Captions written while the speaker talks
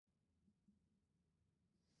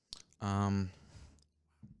Um,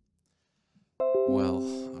 well,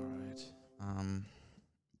 all right.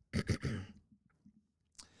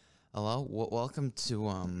 Hello, welcome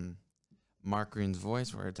to Mark Green's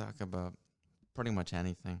Voice, where I talk about pretty much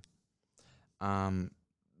anything. Um,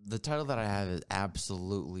 the title that I have is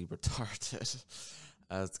absolutely retarded.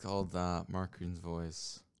 It's called Mark Green's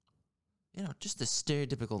Voice. You know, just a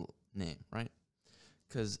stereotypical name, right?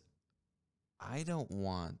 Because I don't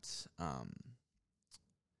want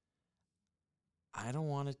I don't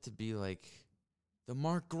want it to be like the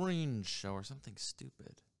Mark Green Show or something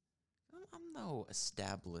stupid. I'm no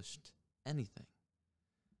established anything.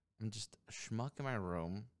 I'm just a schmuck in my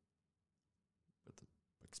room with an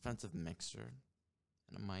expensive mixer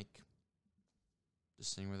and a mic,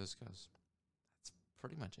 just seeing where this goes. That's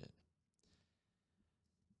pretty much it.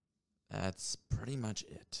 That's pretty much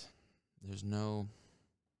it. There's no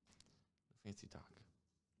fancy talk.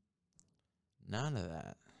 None of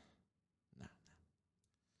that. Nah.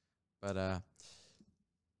 But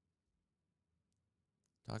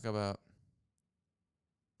talk about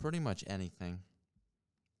pretty much anything.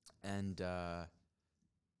 And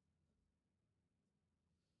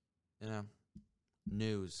you know,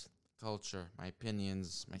 news, culture, my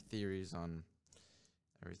opinions, my theories on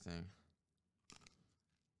everything.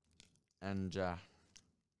 And yeah,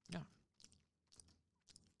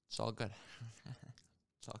 it's all good.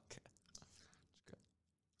 It's all good. It's good.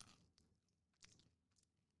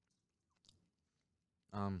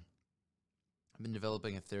 I've been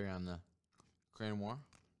developing a theory on the Korean War.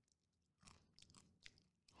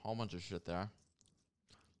 Whole bunch of shit there.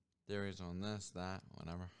 Theories on this, that,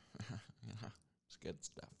 whatever. You know, it's good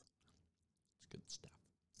stuff. It's good stuff.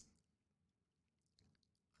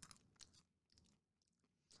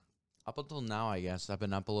 Up until now, I guess I've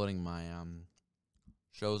been uploading my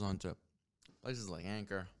shows onto places like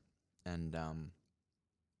Anchor and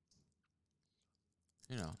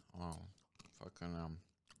you know, fucking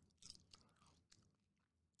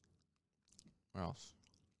where else?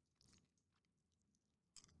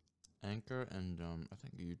 Anchor and I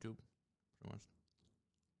think YouTube, pretty much.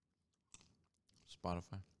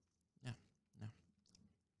 Spotify. Yeah, yeah.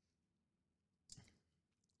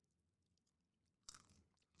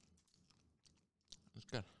 It's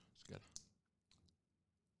good. It's good.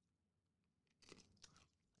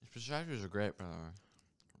 These pistachios are great, by the way.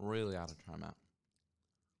 Really ought to try them out.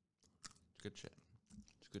 It's good shit.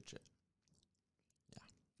 It's good shit. Yeah,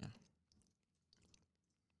 yeah.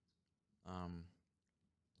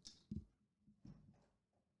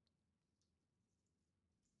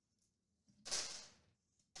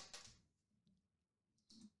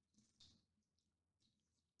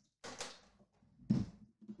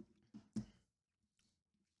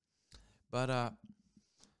 But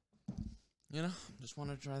you know, just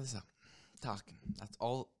want to try this out. Talking. That's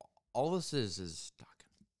all. All this is talking.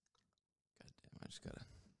 God damn, I just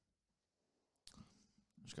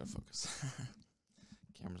gotta focus.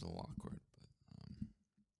 Camera's a little awkward,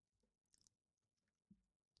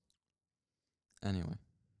 but anyway.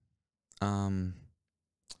 Um,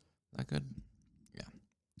 that good? Yeah,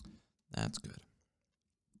 that's good.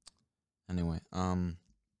 Anyway,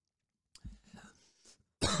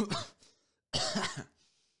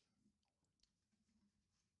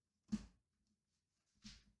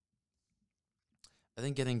 I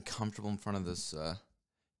think getting comfortable in front of this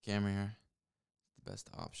camera here is the best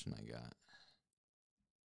option I got.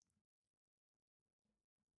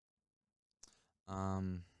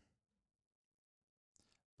 Um,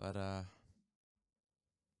 but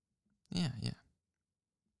yeah, yeah.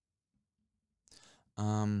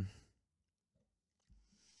 Um,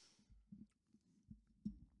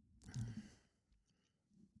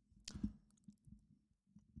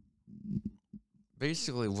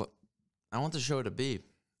 basically, what I want the show to be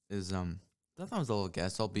is sometimes a little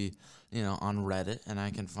guest. I'll be, you know, on Reddit and I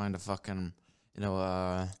can find a fucking, you know,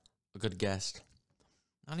 a good guest.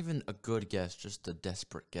 Not even a good guest, just a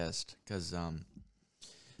desperate guest. Because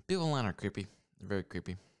people online are creepy. They're very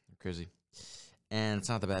creepy. They're crazy. And it's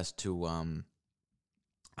not the best to,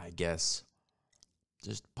 I guess,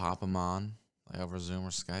 just pop them on like over Zoom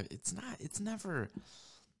or Skype. It's not. It's never.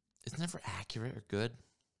 It's never accurate or good,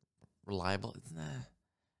 reliable. It's not.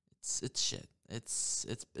 It's shit. It's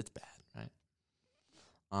bad, right?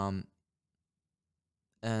 Um,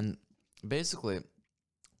 and basically,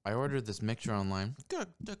 I ordered this mixer online.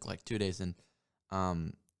 Took like 2 days, and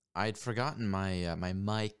um, I'd forgotten my my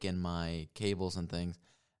mic and my cables and things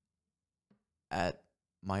at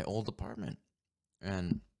my old apartment,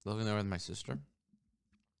 and living there with my sister.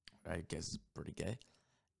 I guess is pretty gay.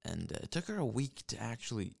 And it took her a week to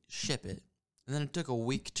actually ship it, and then it took a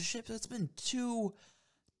week to ship. So it's been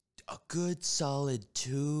A good solid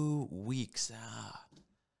 2 weeks. Isn't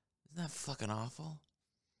that fucking awful?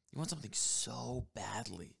 You want something so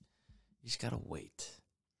badly, you just gotta wait.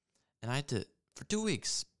 And I had to, for 2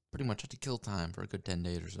 weeks, pretty much had to kill time for a good 10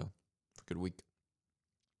 days or so, for a good week.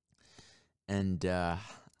 And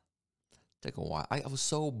took a while. I was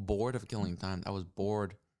so bored of killing time. I was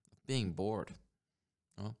bored of being bored.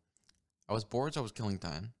 I was bored, so I was killing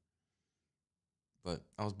time. But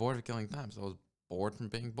I was bored of killing time, so I was bored from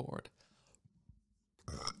being bored.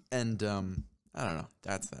 And I don't know.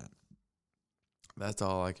 That's that. That's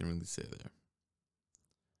all I can really say there.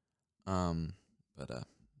 But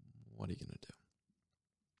what are you gonna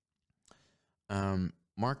do?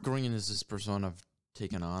 Mark Green is this persona I've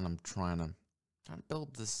taken on. I'm trying to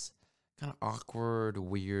build this kind of awkward,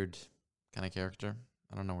 weird kind of character.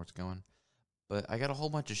 I don't know where it's going, but I got a whole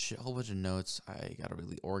bunch of shit, whole bunch of notes. I gotta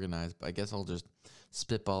really organize. But I guess I'll just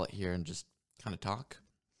spitball it here and just kind of talk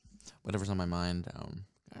whatever's on my mind. I'm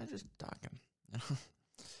just talking.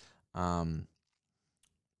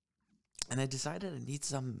 And I decided I need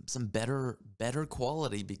some better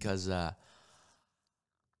quality because of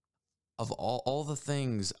all the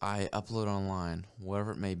things I upload online,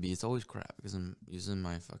 whatever it may be, it's always crap because I'm using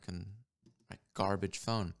my garbage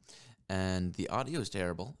phone, and the audio is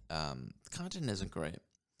terrible. The content isn't great,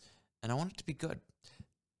 and I want it to be good.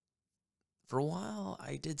 For a while,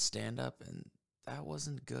 I did stand up, and that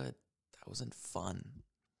wasn't good. That wasn't fun.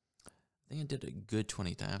 I think I did a good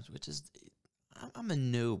 20 times, which is, I'm a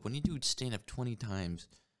noob. When you do stand up 20 times,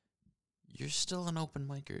 you're still an open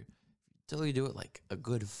micer. Until you do it like a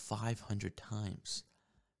good 500 times.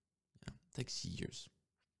 It takes years.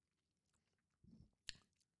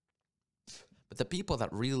 But the people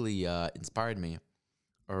that really inspired me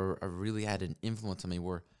or really had an influence on me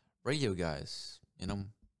were radio guys.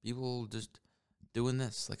 People just doing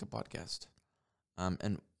this like a podcast.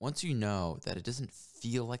 And once you know that it doesn't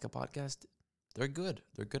feel like a podcast, they're good.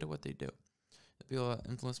 They're good at what they do. The people that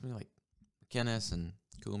influenced me, like McKinnis and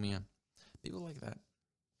Kumia, people like that.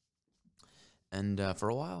 And for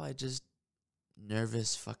a while, I just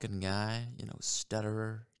nervous fucking guy,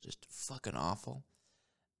 stutterer, just fucking awful.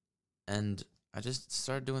 And I just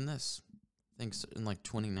started doing this. I think in like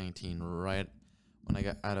 2019, right when I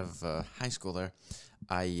got out of high school there,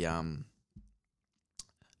 I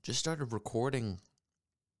just started recording,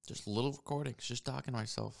 just little recordings, just talking to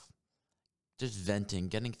myself, just venting,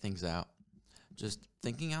 getting things out, just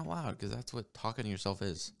thinking out loud, because that's what talking to yourself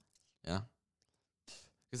is, yeah?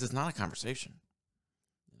 Because it's not a conversation,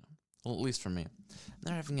 well, at least for me.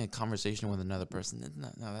 They're having a conversation with another person.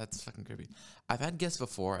 No, that's fucking creepy. I've had guests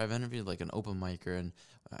before. I've interviewed like an open micer, and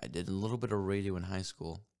I did a little bit of radio in high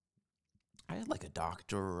school. I had like a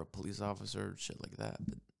doctor or a police officer, shit like that,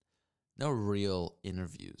 but no real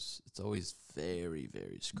interviews. It's always very,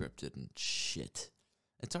 very scripted and shit.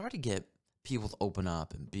 It's hard to get people to open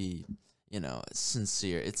up and be,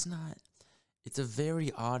 sincere. It's not. It's a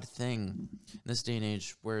very odd thing in this day and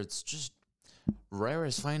age where it's just rare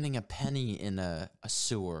as finding a penny in a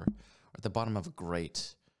sewer or at the bottom of a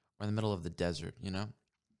grate or in the middle of the desert, The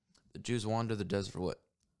Jews wandered the desert for what?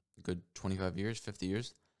 A good 25 years, 50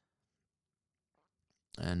 years?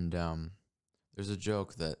 And there's a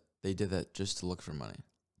joke that they did that just to look for money.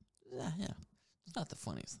 Yeah. It's not the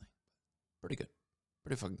funniest thing. Pretty good.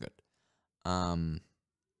 Pretty fucking good.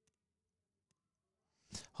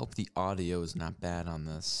 Hope the audio is not bad on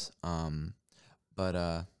this. But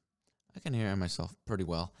I can hear myself pretty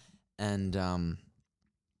well. And I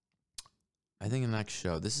think the next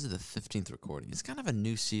show, this is the 15th recording. It's kind of a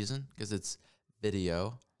new season because it's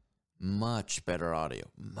video. Much better audio.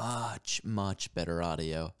 Much, much better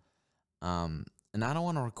audio. And I don't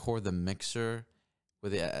want to record the mixer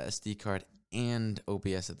with the SD card and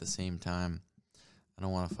OBS at the same time. I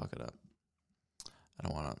don't want to fuck it up. I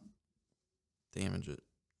don't want to damage it.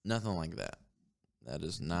 Nothing like that. That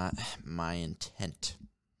is not my intent.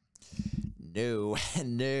 No.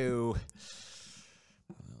 That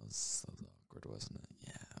was awkward, wasn't it?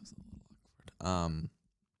 Yeah, it was a little awkward.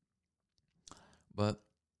 But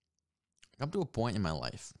I come to a point in my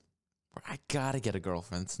life where I gotta get a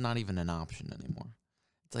girlfriend. It's not even an option anymore.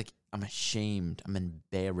 It's like I'm ashamed. I'm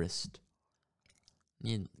embarrassed. I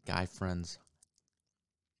need guy friends.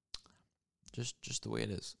 Just the way it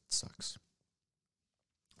is. It sucks.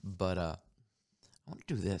 But I want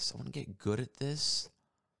to do this. I want to get good at this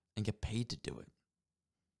and get paid to do it.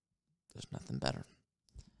 There's nothing better.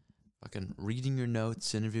 Fucking reading your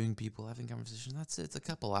notes, interviewing people, having conversations. That's it. It's a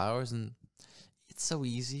couple hours and it's so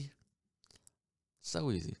easy.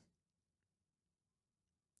 So easy.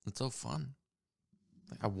 It's so fun.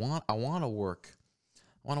 Like I want to work.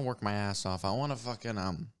 I want to work my ass off. I want to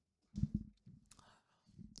fucking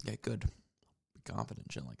get good, be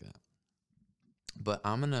confident, shit like that. But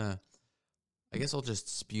I guess I'll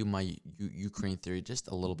just spew my Ukraine theory just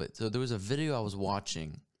a little bit. So there was a video I was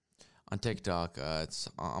watching on TikTok. It's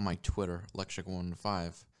on my Twitter,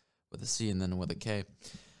 Lectric115 with a C and then with a K.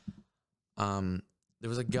 There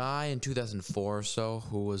was a guy in 2004 or so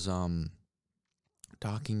who was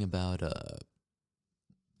talking about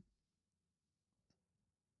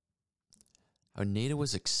how NATO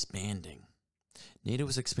was expanding. NATO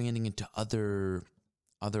was expanding into other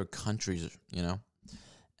countries, you know,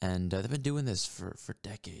 and they've been doing this for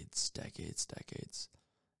decades,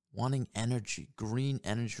 wanting energy, green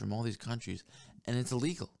energy from all these countries, and it's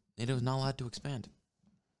illegal. NATO is not allowed to expand.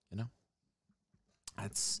 You know,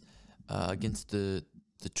 that's against the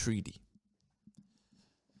treaty.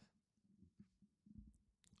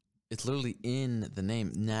 It's literally in the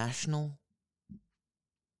name, National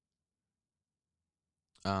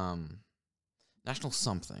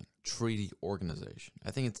something Treaty Organization.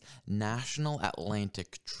 I think it's National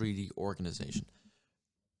Atlantic Treaty Organization.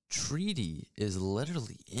 Treaty is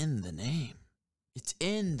literally in the name. It's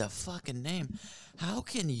in the fucking name. How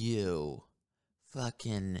can you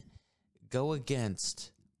fucking go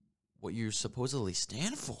against what you supposedly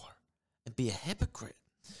stand for and be a hypocrite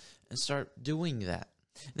and start doing that?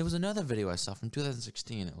 There was another video I saw from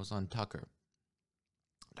 2016. It was on Tucker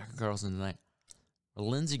Carlson Tonight.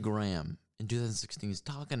 Lindsey Graham in 2016 is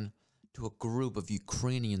talking to a group of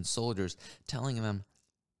Ukrainian soldiers, telling them,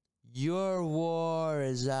 your war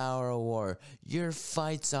is our war. Your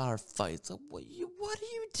fight's our fight. So what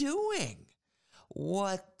are you doing?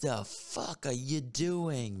 What the fuck are you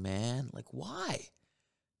doing, man? Like, why?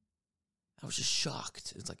 I was just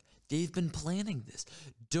shocked. It's like, they've been planning this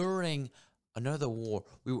during another war.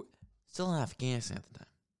 We were still in Afghanistan at the time.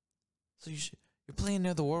 So you're playing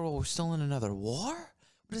another war while we're still in another war?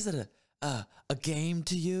 What is it, a game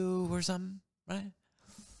to you or something, right?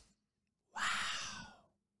 Wow.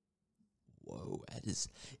 Whoa,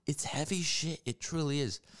 it's heavy shit. It truly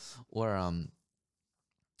is. Or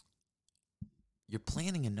you're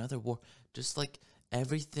planning another war. Just like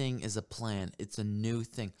everything is a plan. It's a new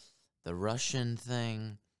thing. The Russian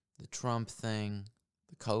thing, the Trump thing,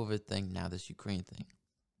 the COVID thing, now this Ukraine thing.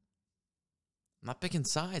 I'm not picking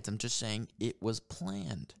sides. I'm just saying it was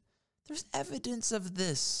planned. There's evidence of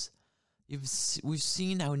this. We've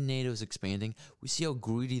seen how NATO's expanding. We see how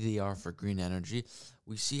greedy they are for green energy.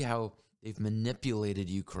 We see how they've manipulated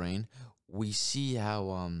Ukraine. We see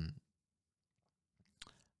how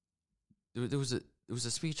there was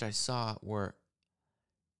a speech I saw where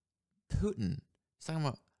Putin is talking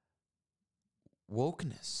about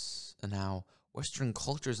wokeness and how Western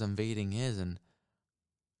culture is invading his, and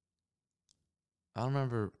I don't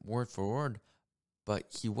remember word for word, but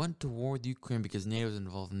he went to war with Ukraine because NATO's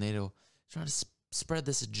involved. NATO is trying to spread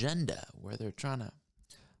this agenda where they're trying to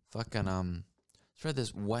fucking spread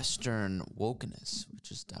this Western wokeness,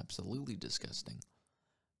 which is absolutely disgusting.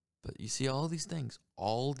 But you see all these things.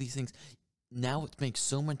 Now it makes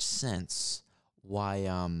so much sense why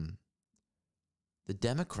the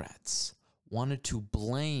Democrats wanted to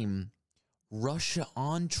blame Russia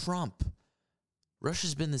on Trump.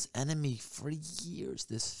 Russia's been this enemy for years,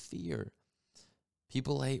 this fear.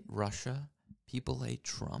 People hate Russia. People hate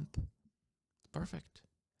Trump. Perfect.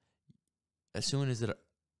 As soon as it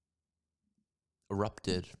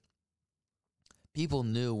erupted, people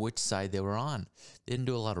knew which side they were on. They didn't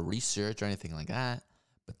do a lot of research or anything like that,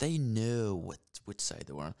 but they knew which side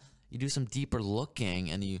they were on. You do some deeper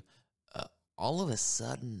looking, and you all of a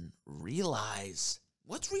sudden realize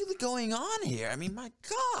what's really going on here. I mean, my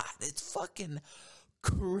God, it's fucking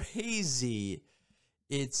crazy.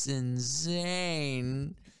 It's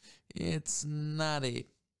insane. It's nutty.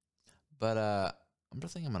 But I'm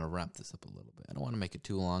just thinking I'm going to wrap this up a little bit. I don't want to make it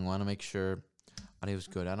too long. I want to make sure audio is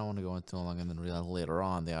good. I don't want to go in too long and then realize later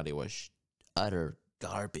on the audio was utter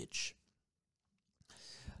garbage.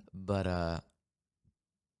 But it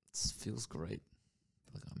feels great.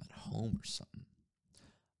 I feel like I'm at home or something.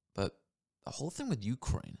 But the whole thing with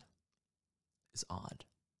Ukraine is odd.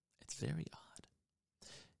 It's very odd.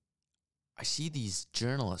 I see these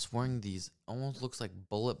journalists wearing these almost looks like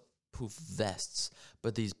bulletproof vests,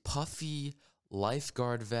 but these puffy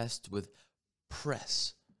lifeguard vests with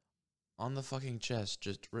press on the fucking chest,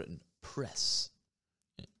 just written press.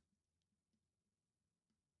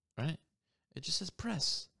 Right? It just says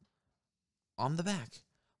press on the back.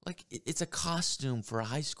 Like it's a costume for a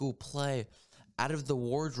high school play. Out of the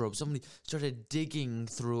wardrobe, somebody started digging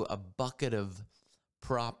through a bucket of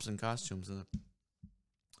props and costumes, and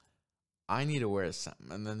I need to wear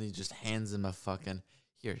something. And then he just hands him a fucking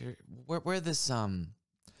here. Wear this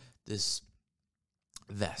this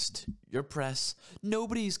Vest. Your press.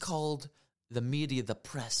 Nobody's called the media the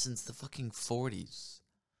press since the fucking 40s.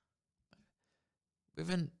 We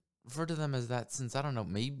haven't referred to them as that since, I don't know,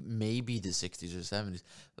 maybe the 60s or 70s.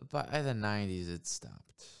 But by the 90s, it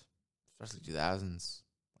stopped. Especially 2000s.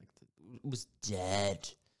 Like, it was dead.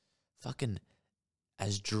 Fucking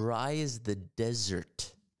as dry as the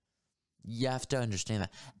desert. You have to understand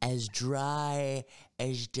that. As dry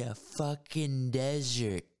as the fucking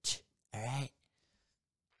desert. All right?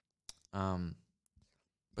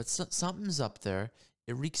 But something's up there.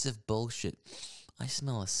 It reeks of bullshit. I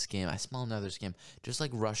smell a scam. I smell another scam. Just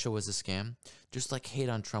like Russia was a scam. Just like hate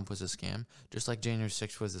on Trump was a scam. Just like January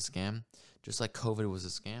 6th was a scam. Just like COVID was a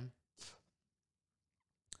scam.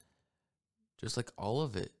 Just like all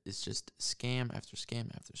of it is just scam after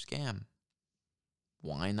scam after scam.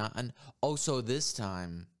 Why not? And also this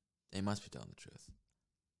time, they must be telling the truth.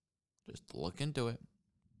 Just look into it.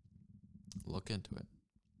 Look into it.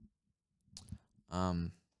 My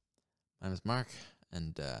name is Mark,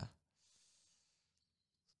 and I'm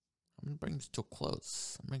gonna bring this to a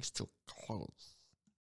close.